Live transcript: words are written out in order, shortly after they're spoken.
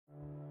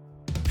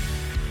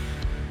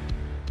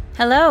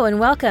Hello and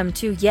welcome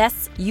to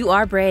Yes, You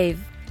Are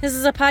Brave. This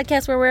is a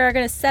podcast where we are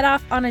going to set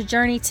off on a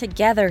journey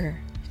together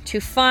to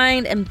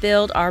find and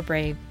build our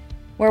brave,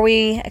 where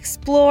we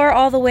explore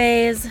all the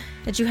ways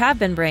that you have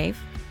been brave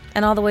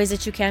and all the ways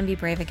that you can be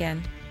brave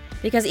again.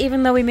 Because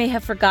even though we may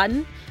have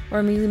forgotten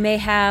or we may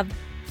have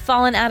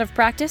fallen out of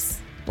practice,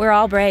 we're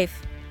all brave.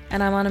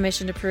 And I'm on a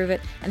mission to prove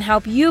it and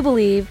help you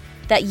believe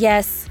that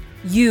yes,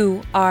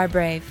 you are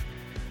brave.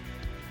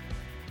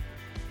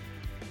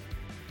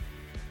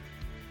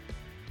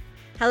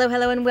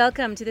 Hello, and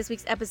welcome to this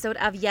week's episode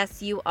of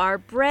Yes, You Are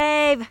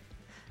Brave.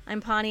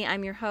 I'm Pawnee,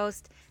 I'm your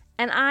host,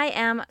 and I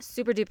am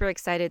super duper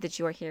excited that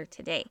you are here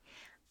today.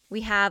 We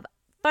have a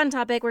fun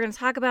topic. We're going to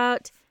talk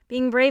about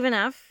being brave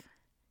enough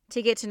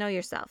to get to know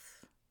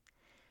yourself.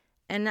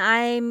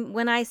 And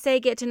when I say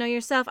get to know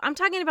yourself, I'm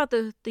talking about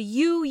the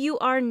you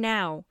are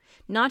now.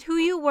 Not who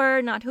you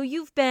were, not who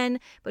you've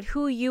been, but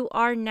who you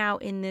are now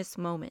in this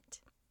moment.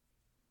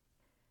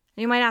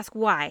 And you might ask,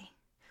 why?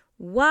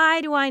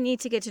 Why do I need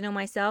to get to know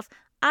myself?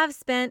 I've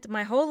spent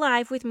my whole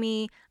life with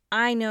me.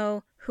 I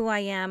know who I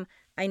am.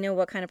 I know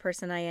what kind of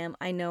person I am.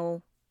 I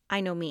know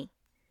me.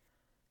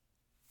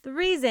 The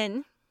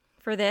reason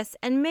for this,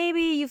 and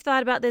maybe you've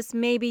thought about this,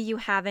 maybe you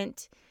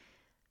haven't,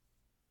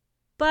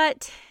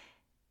 but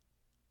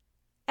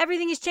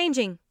everything is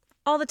changing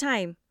all the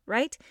time,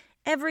 right?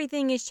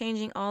 Everything is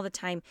changing all the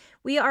time.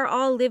 We are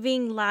all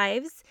living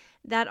lives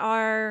that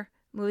are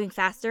moving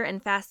faster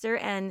and faster,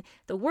 and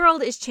the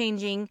world is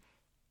changing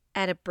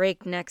at a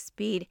breakneck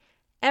speed.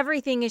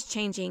 Everything is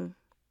changing.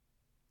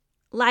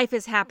 Life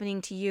is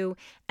happening to you.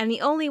 And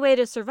the only way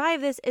to survive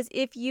this is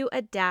if you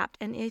adapt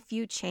and if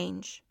you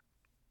change.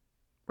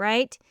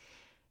 Right?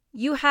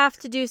 You have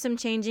to do some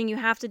changing. You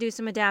have to do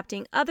some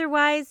adapting.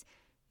 Otherwise,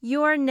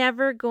 you're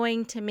never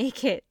going to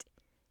make it.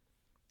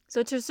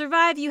 So to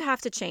survive, you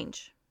have to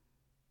change.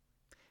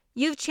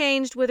 You've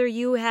changed whether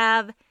you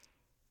have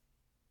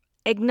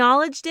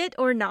acknowledged it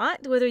or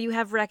not, whether you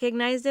have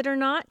recognized it or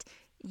not.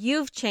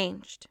 You've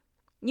changed.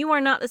 You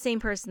are not the same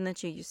person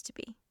that you used to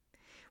be.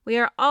 We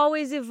are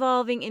always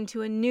evolving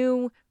into a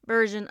new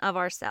version of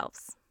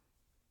ourselves.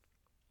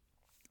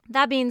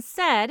 That being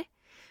said,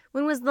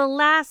 when was the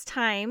last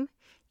time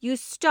you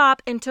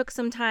stopped and took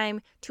some time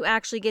to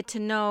actually get to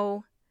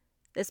know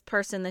this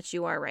person that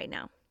you are right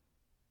now?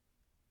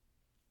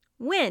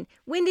 When?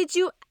 When did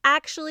you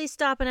actually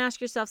stop and ask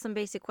yourself some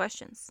basic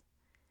questions?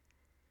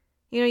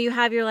 You know, you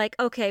have your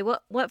okay,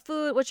 what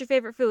food, what's your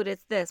favorite food?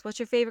 It's this. What's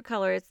your favorite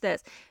color? It's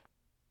this.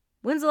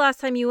 When's the last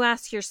time you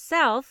asked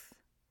yourself,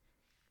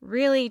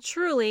 really,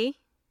 truly,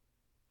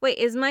 wait,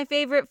 is my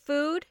favorite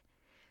food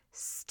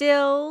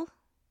still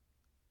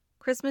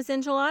Christmas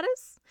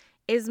enchiladas?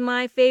 Is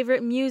my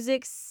favorite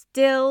music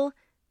still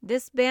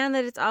this band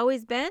that it's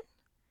always been?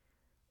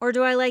 Or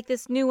do I like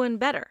this new one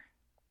better?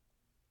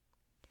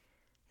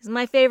 Is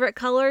my favorite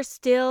color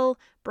still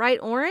bright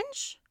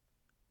orange?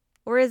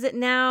 Or is it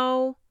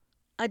now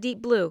a deep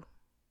blue?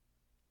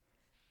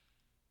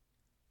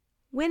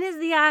 When is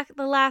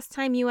the last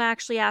time you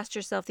actually asked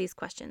yourself these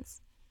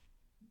questions?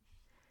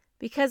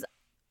 Because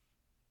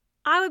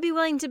I would be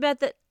willing to bet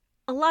that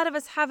a lot of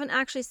us haven't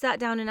actually sat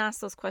down and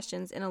asked those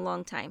questions in a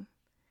long time.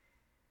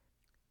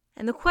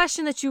 And the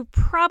question that you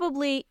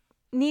probably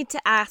need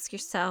to ask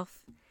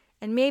yourself,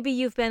 and maybe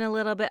you've been a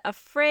little bit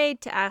afraid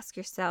to ask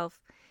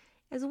yourself,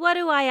 is what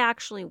do I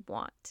actually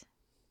want?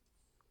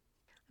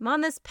 I'm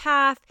on this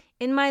path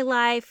in my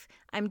life.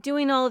 I'm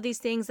doing all of these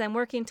things. I'm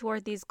working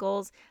toward these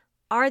goals.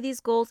 Are these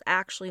goals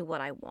actually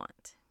what I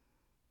want?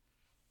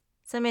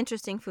 Some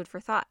interesting food for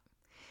thought.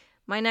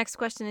 My next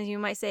question is, you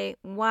might say,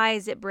 why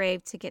is it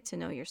brave to get to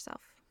know yourself?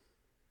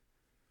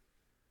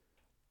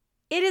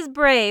 It is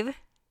brave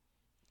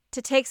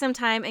to take some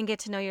time and get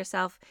to know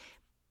yourself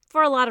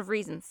for a lot of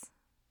reasons.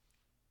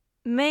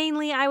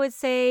 Mainly, I would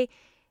say,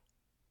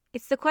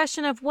 it's the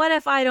question of, what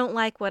if I don't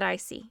like what I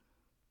see?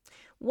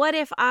 What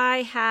if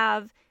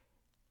while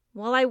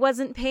I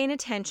wasn't paying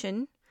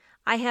attention,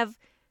 I have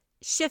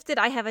shifted,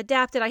 I have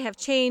adapted, I have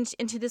changed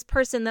into this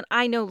person that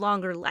I no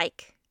longer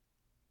like?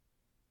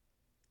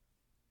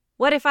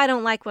 What if I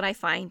don't like what I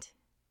find?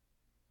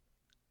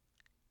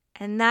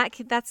 And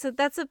that's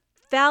a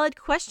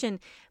valid question.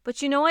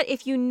 But you know what?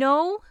 If you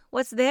know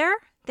what's there,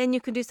 then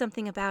you can do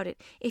something about it.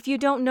 If you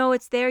don't know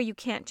it's there, you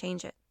can't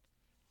change it.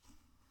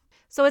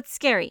 So it's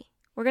scary.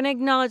 We're going to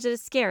acknowledge that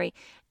it's scary.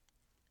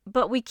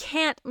 But we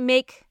can't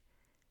make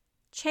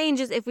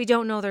changes if we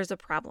don't know there's a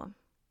problem.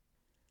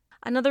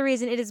 Another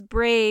reason it is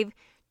brave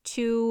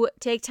to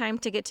take time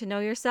to get to know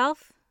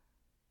yourself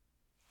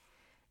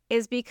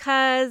is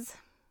because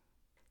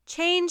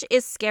change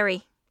is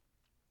scary.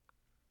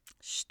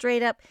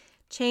 Straight up,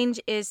 change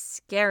is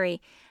scary.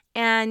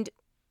 And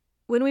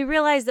when we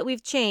realize that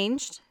we've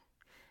changed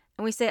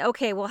and we say,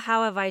 okay, well,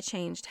 how have I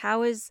changed?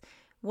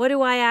 What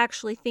do I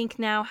actually think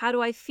now? How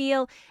do I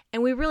feel?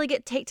 And we really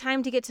take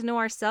time to get to know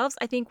ourselves.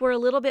 I think we're a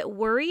little bit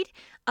worried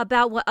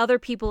about what other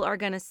people are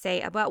going to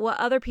say, about what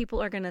other people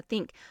are going to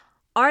think.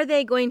 Are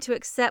they going to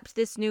accept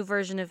this new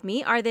version of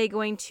me? Are they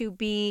going to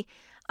be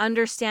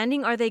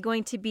understanding? Are they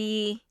going to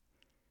be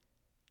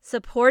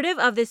supportive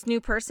of this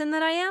new person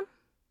that I am?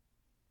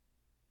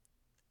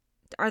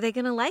 Are they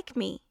going to like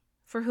me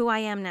for who I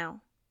am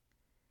now?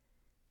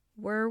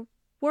 We're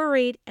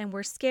worried and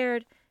we're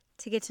scared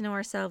to get to know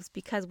ourselves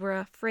because we're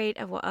afraid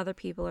of what other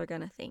people are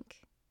going to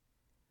think.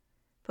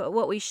 But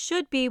what we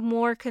should be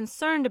more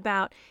concerned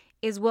about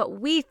is what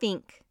we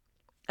think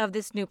of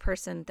this new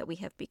person that we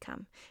have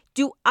become.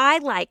 Do I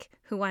like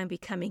who I'm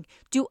becoming?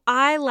 Do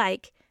I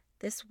like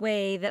this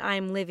way that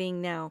I'm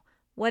living now?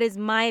 What is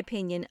my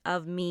opinion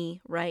of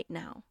me right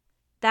now?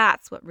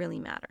 That's what really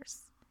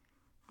matters.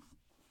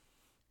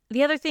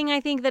 The other thing I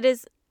think that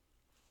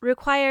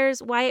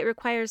why it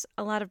requires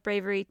a lot of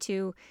bravery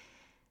to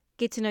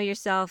get to know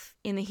yourself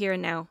in the here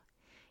and now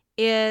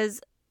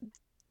is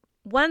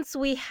once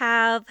we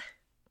have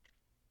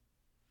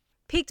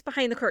peeked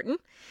behind the curtain,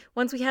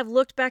 once we have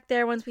looked back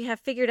there, once we have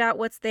figured out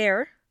what's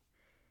there,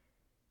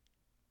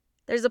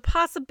 there's a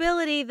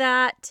possibility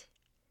that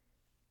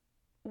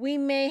we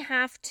may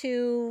have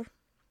to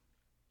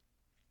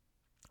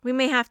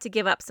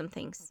give up some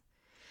things.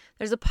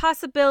 There's a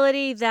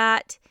possibility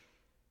that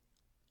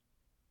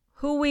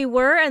who we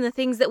were and the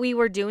things that we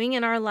were doing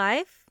in our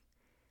life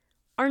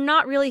are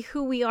not really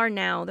who we are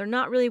now. They're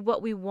not really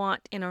what we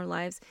want in our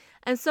lives.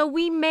 And so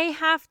we may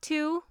have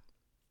to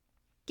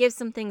give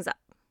some things up.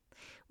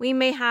 We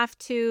may have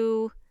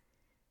to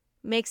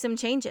make some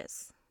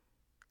changes.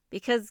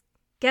 Because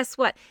guess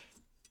what?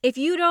 If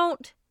you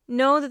don't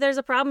know that there's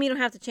a problem, you don't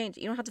have to change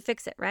it. You don't have to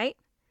fix it, right?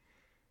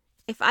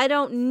 If I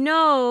don't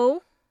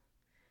know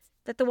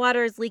that the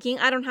water is leaking,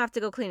 I don't have to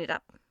go clean it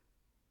up.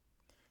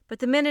 But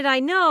the minute I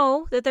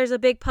know that there's a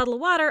big puddle of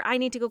water, I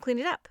need to go clean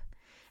it up.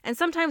 And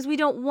sometimes we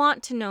don't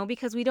want to know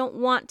because we don't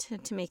want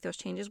to make those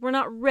changes. We're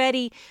not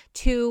ready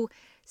to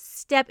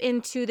step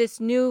into this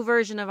new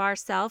version of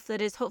ourselves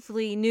that is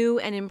hopefully new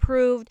and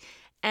improved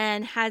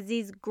and has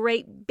these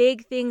great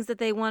big things that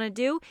they want to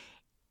do.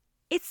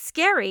 It's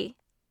scary.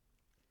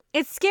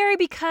 It's scary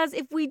because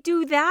if we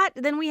do that,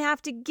 then we have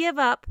to give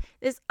up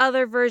this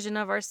other version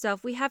of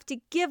ourselves. We have to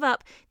give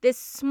up this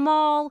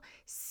small,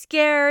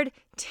 scared,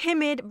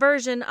 timid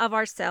version of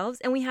ourselves,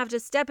 and we have to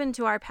step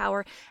into our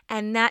power,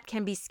 and that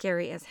can be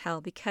scary as hell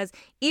because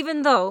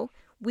even though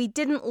we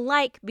didn't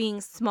like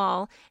being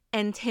small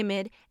and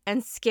timid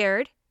and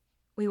scared,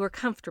 we were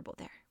comfortable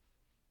there.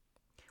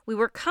 We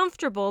were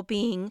comfortable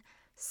being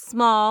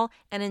small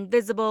and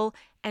invisible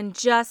and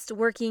just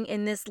working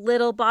in this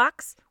little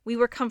box. We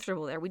were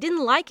comfortable there. We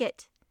didn't like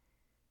it.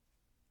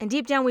 And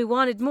deep down we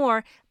wanted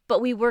more, but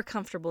we were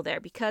comfortable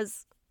there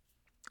because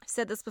I've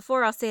said this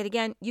before, I'll say it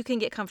again, you can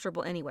get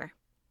comfortable anywhere.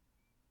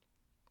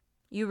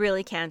 You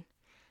really can.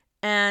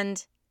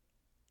 And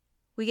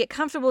we get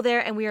comfortable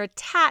there and we are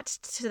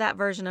attached to that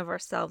version of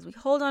ourselves. We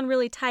hold on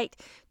really tight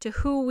to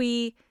who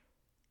we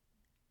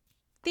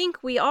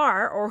think we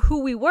are or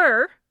who we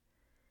were.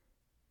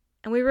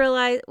 And we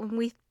realize when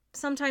we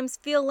sometimes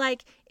feel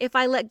like if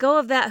I let go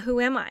of that, who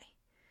am I?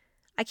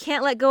 I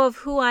can't let go of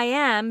who I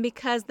am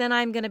because then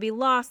I'm going to be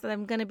lost and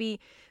I'm going to be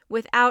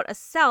without a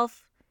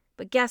self.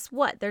 But guess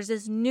what? There's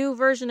this new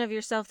version of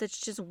yourself that's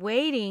just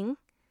waiting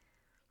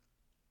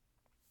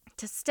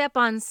to step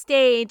on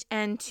stage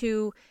and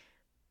to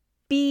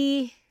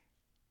be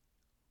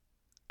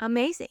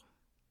amazing.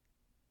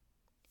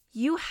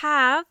 You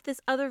have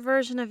this other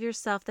version of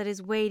yourself that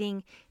is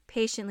waiting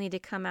patiently to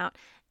come out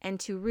and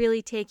to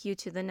really take you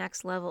to the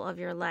next level of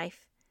your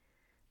life.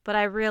 But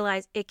I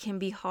realize it can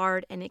be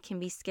hard and it can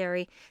be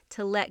scary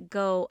to let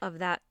go of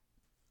that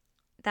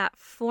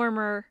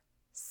former,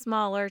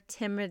 smaller,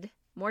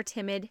 more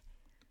timid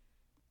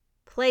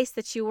place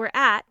that you were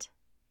at,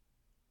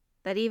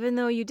 that even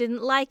though you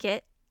didn't like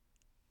it,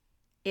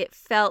 it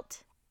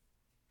felt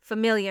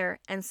familiar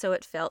and so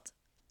it felt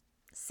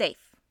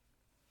safe.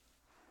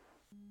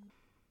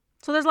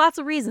 So there's lots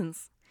of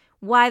reasons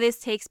why this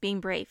takes being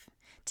brave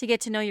to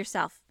get to know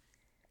yourself.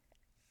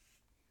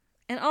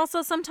 And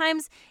also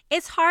sometimes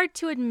it's hard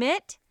to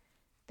admit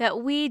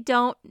that we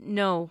don't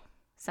know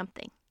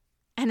something.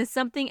 And it's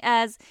something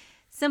as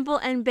simple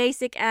and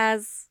basic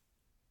as,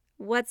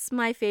 what's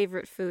my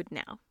favorite food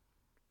now?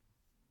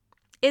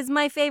 Is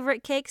my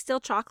favorite cake still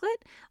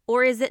chocolate?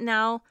 Or is it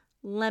now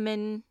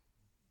lemon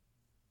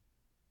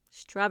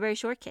strawberry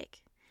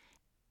shortcake?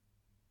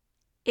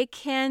 It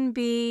can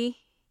be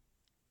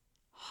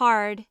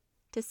hard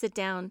to sit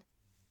down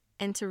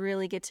and to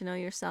really get to know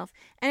yourself.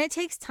 And it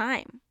takes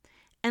time.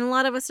 And a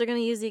lot of us are going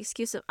to use the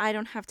excuse of, I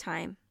don't have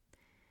time.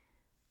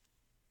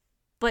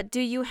 But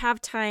do you have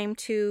time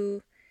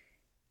to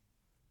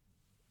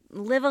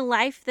live a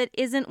life that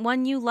isn't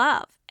one you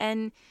love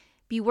and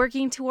be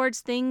working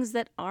towards things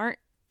that aren't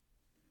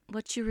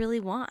what you really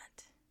want?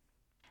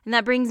 And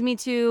that brings me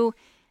to,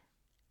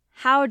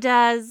 how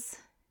does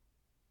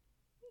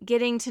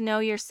getting to know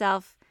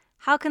yourself,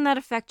 how can that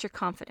affect your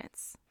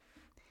confidence?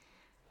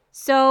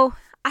 So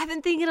I've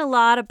been thinking a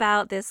lot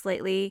about this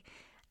lately.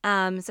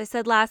 As I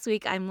said last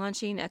week, I'm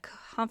launching a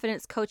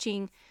confidence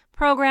coaching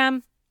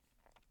program,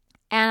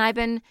 and I've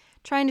been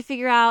trying to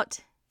figure out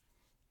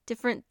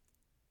different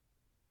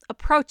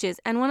approaches.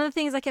 And one of the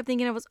things I kept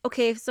thinking of was,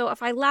 okay, so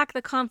if I lack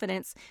the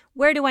confidence,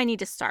 where do I need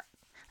to start?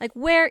 Like,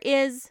 where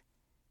is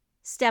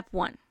step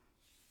one?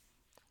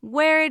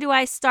 Where do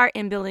I start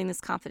in building this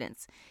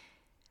confidence?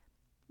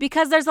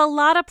 Because there's a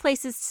lot of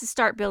places to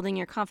start building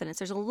your confidence.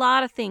 There's a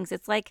lot of things.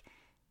 It's like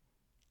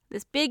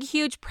this big,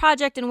 huge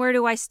project, and where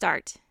do I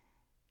start?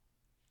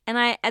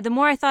 And the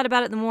more I thought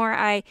about it, the more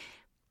I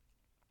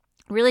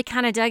really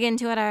kind of dug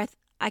into it.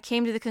 I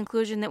came to the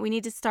conclusion that we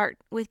need to start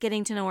with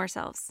getting to know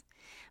ourselves.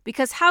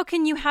 Because how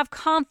can you have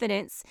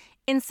confidence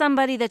in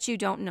somebody that you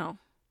don't know?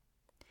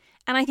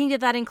 And I think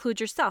that includes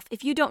yourself.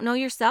 If you don't know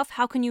yourself,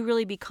 how can you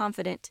really be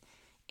confident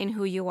in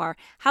who you are?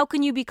 How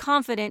can you be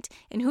confident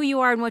in who you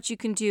are and what you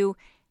can do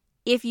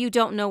if you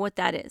don't know what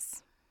that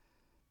is?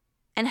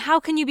 And how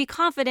can you be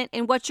confident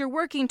in what you're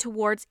working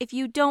towards if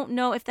you don't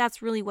know if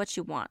that's really what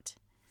you want?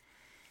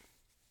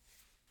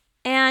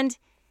 And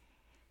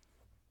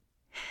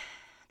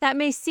that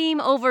may seem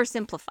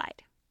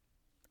oversimplified.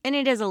 And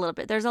it is a little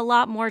bit. There's a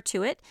lot more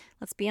to it.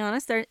 Let's be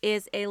honest. There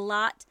is a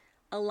lot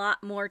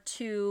more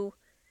to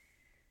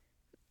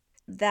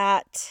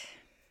that,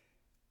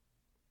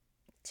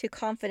 to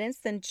confidence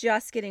than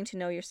just getting to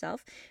know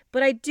yourself.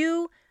 But I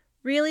do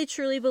really,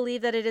 truly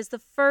believe that it is the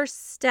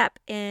first step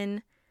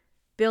in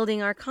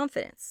building our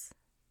confidence.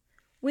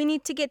 We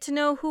need to get to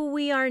know who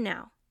we are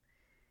now.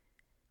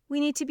 We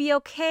need to be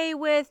okay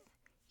with,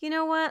 you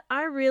know what,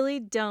 I really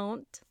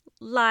don't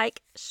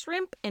like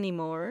shrimp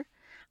anymore.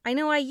 I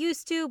know I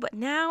used to, but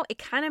now it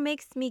kind of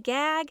makes me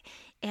gag,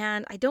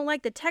 and I don't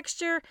like the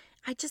texture.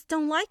 I just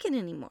don't like it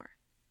anymore.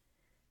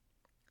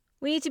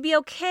 We need to be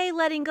okay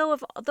letting go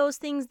of those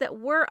things that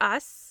were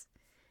us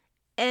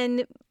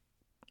and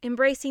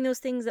embracing those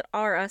things that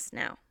are us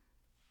now.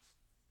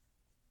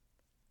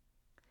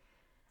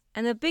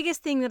 And the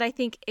biggest thing that I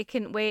think it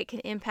can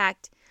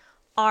impact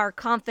our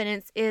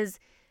confidence is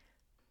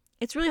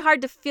it's really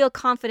hard to feel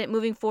confident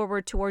moving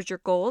forward towards your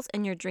goals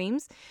and your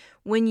dreams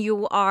when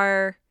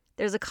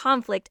there's a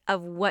conflict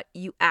of what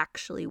you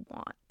actually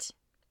want.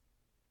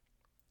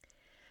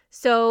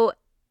 So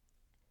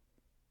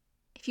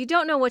if you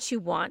don't know what you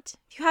want,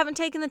 if you haven't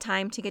taken the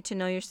time to get to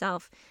know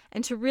yourself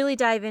and to really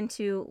dive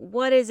into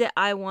what is it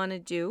I want to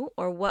do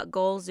or what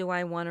goals do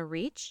I want to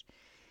reach,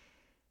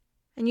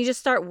 and you just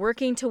start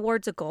working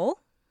towards a goal,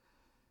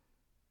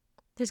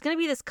 there's going to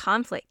be this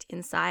conflict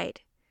inside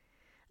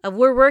of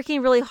we're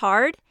working really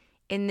hard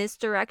in this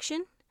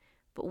direction,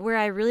 but where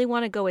I really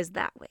want to go is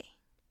that way.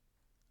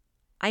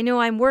 I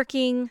know I'm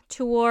working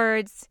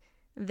towards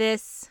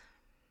this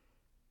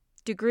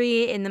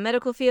degree in the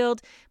medical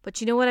field,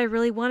 but you know what I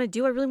really want to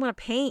do? I really want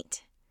to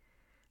paint.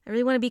 I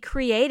really want to be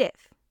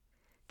creative.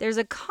 There's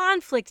a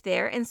conflict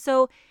there. And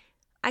so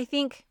I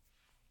think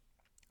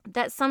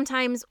that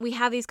sometimes we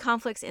have these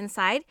conflicts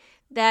inside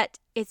that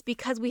it's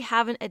because we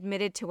haven't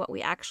admitted to what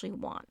we actually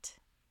want.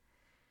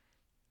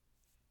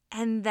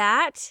 And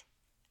that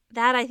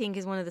I think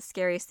is one of the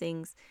scariest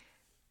things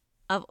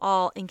of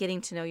all in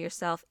getting to know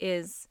yourself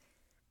is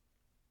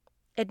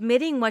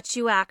admitting what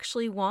you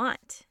actually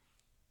want.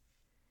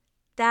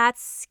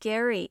 That's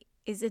scary,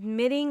 is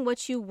admitting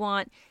what you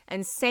want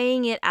and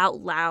saying it out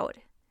loud.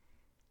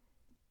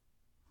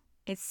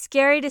 It's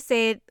scary to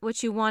say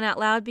what you want out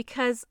loud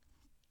because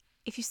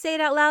if you say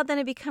it out loud, then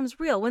it becomes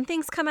real. When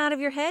things come out of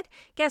your head,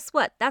 guess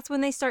what? That's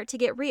when they start to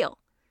get real.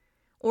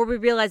 Or we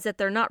realize that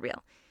they're not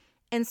real.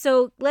 And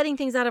so letting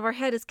things out of our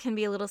head can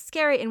be a little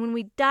scary. And when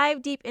we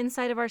dive deep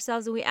inside of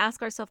ourselves and we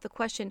ask ourselves the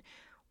question,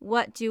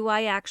 what do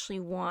I actually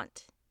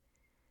want?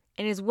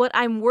 And is what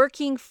I'm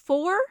working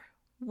for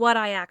what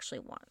I actually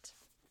want?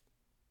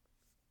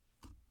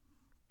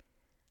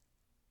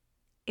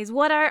 Is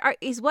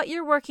what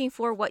you're working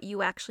for what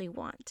you actually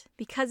want?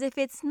 Because if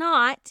it's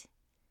not,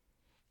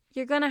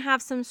 you're going to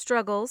have some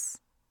struggles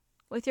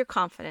with your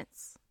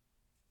confidence.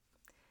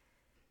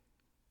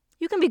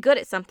 You can be good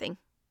at something.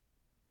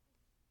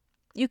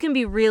 You can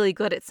be really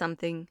good at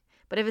something,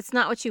 but if it's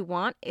not what you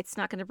want, it's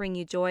not going to bring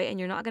you joy and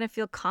you're not going to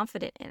feel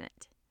confident in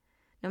it,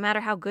 no matter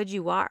how good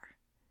you are.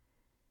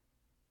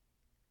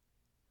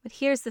 But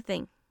here's the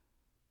thing.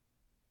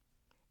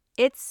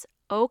 It's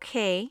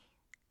okay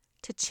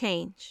to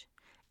change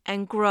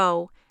and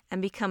grow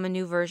and become a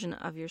new version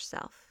of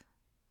yourself.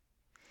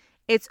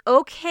 It's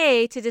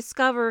okay to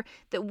discover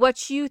that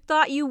what you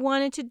thought you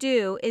wanted to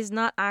do is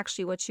not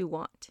actually what you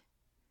want.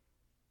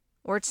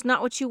 Or it's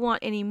not what you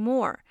want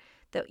anymore.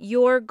 That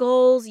your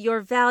goals,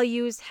 your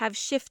values have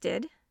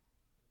shifted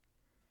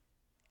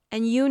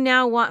and you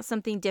now want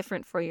something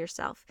different for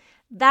yourself.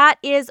 That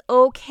is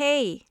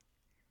okay.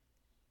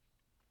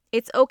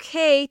 It's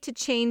okay to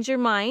change your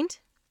mind.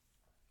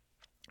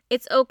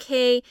 It's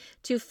okay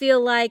to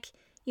feel like,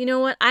 you know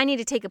what, I need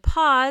to take a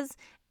pause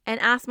and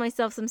ask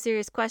myself some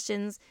serious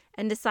questions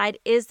and decide,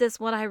 is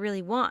this what I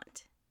really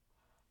want?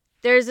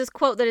 There's this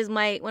quote that is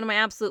one of my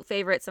absolute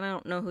favorites, and I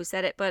don't know who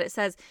said it, but it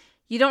says,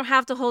 you don't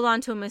have to hold on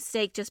to a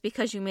mistake just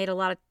because you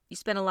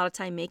spent a lot of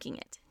time making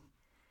it.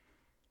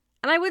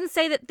 And I wouldn't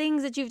say that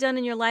things that you've done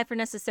in your life are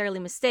necessarily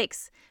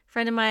mistakes. A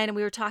friend of mine,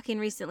 we were talking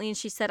recently, and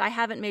she said, I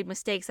haven't made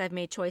mistakes, I've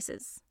made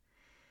choices.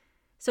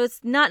 So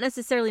it's not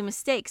necessarily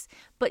mistakes,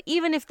 but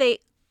even if they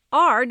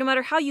are, no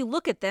matter how you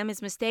look at them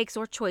as mistakes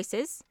or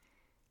choices,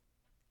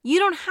 you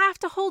don't have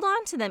to hold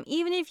on to them,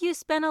 even if you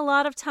spend a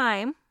lot of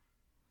time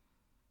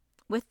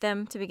with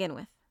them to begin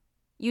with.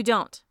 You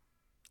don't.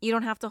 You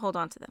don't have to hold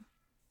on to them.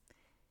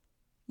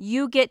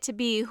 You get to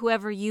be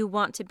whoever you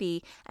want to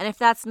be. And if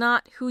that's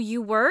not who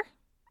you were,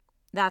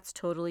 that's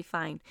totally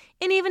fine.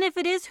 And even if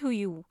it is who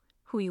you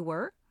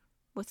were,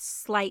 with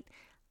slight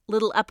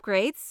little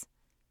upgrades,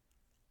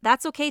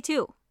 that's okay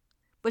too.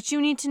 But you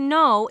need to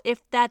know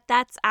if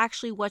that's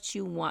actually what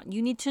you want.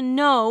 You need to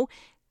know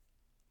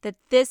that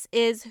this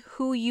is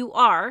who you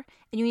are,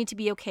 and you need to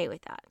be okay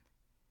with that.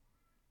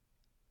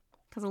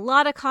 Because a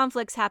lot of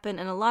conflicts happen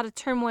and a lot of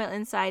turmoil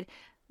inside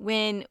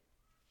when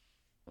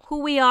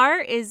who we are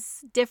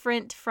is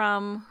different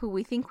from who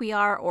we think we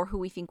are or who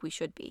we think we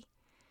should be.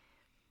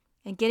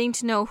 And getting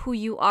to know who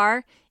you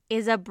are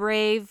is a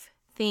brave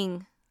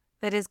thing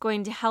that is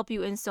going to help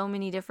you in so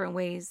many different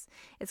ways.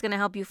 It's going to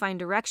help you find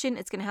direction.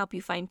 It's going to help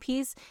you find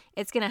peace.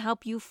 It's going to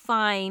help you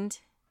find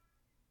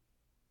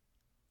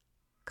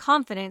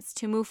confidence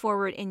to move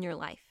forward in your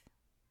life.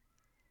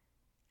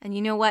 And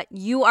you know what?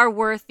 You are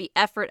worth the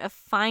effort of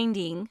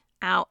finding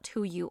out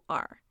who you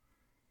are.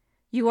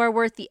 You are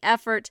worth the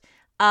effort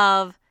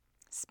of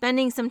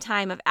spending some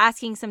time, of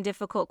asking some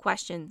difficult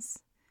questions,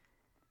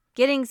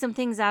 getting some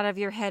things out of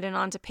your head and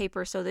onto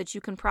paper so that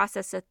you can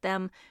process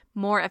them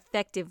more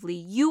effectively.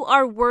 You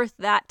are worth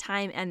that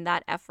time and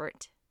that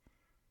effort.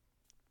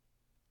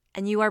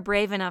 And you are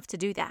brave enough to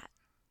do that.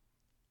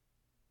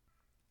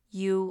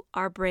 You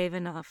are brave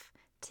enough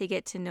to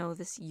get to know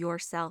this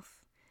yourself,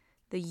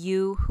 the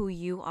you who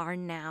you are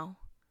now,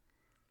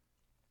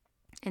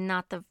 and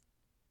not the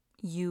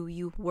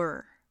you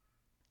were.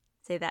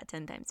 Say that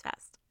 10 times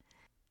fast.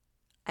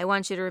 I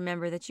want you to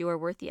remember that you are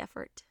worth the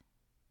effort.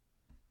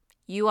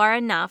 You are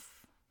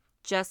enough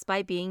just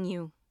by being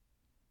you.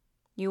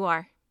 You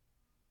are.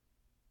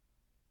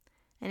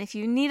 And if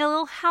you need a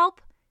little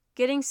help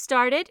getting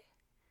started,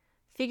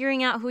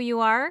 figuring out who you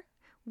are,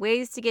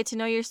 ways to get to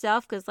know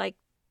yourself, because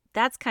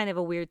that's kind of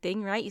a weird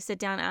thing, right? You sit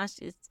down and ask,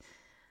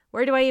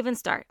 where do I even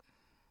start?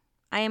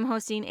 I am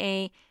hosting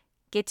a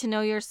Get to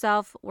Know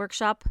Yourself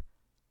workshop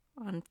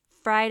on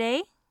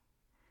Friday,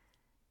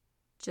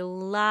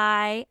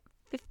 July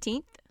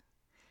 15th.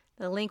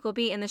 The link will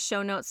be in the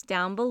show notes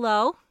down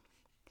below.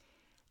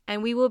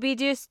 And we will be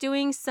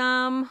workshopping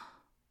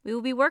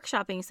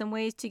some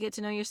ways to get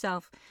to know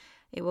yourself.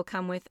 It will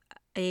come with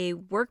a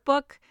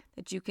workbook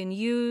that you can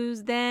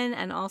use then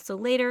and also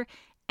later.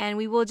 And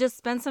we will just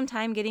spend some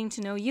time getting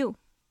to know you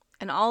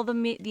and all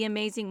the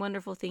amazing,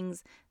 wonderful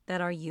things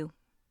that are you.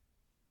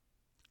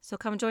 So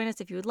come join us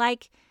if you would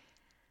like.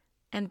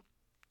 And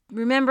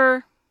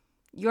remember,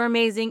 you're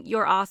amazing,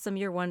 you're awesome,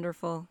 you're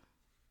wonderful.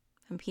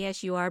 And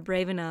P.S., you are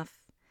brave enough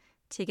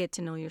to get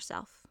to know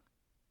yourself.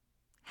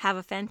 Have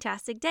a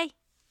fantastic day.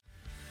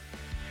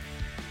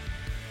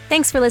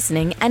 Thanks for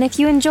listening. And if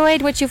you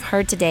enjoyed what you've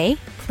heard today,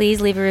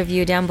 please leave a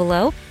review down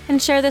below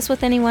and share this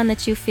with anyone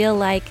that you feel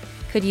like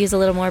could use a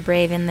little more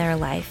brave in their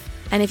life.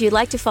 And if you'd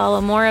like to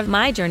follow more of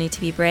my journey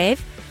to be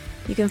brave,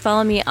 you can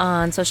follow me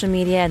on social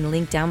media and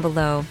link down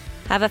below.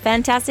 Have a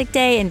fantastic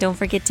day and don't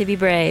forget to be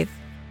brave.